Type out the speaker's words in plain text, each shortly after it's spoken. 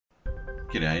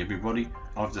G'day everybody,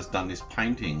 I've just done this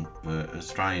painting for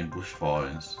Australian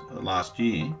bushfires last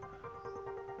year,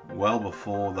 well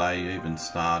before they even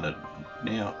started.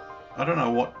 Now, I don't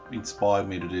know what inspired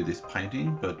me to do this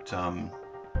painting, but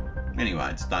anyway,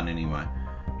 it's done anyway.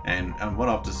 And what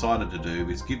I've decided to do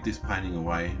is give this painting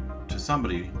away to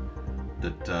somebody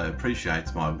that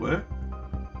appreciates my work.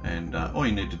 And all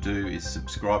you need to do is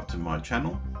subscribe to my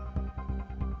channel,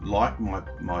 like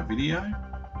my video,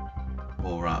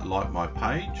 or like my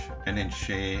page, and then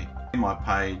share my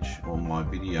page or my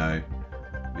video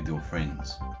with your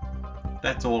friends.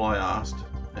 That's all I asked,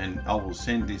 and I will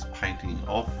send this painting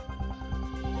off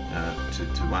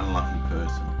to one lucky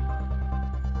person.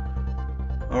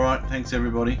 Alright, thanks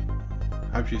everybody.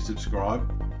 Hope you subscribe.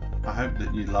 I hope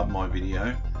that you love my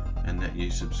video and that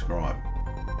you subscribe.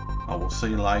 I will see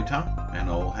you later, and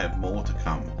I'll have more to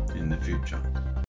come in the future.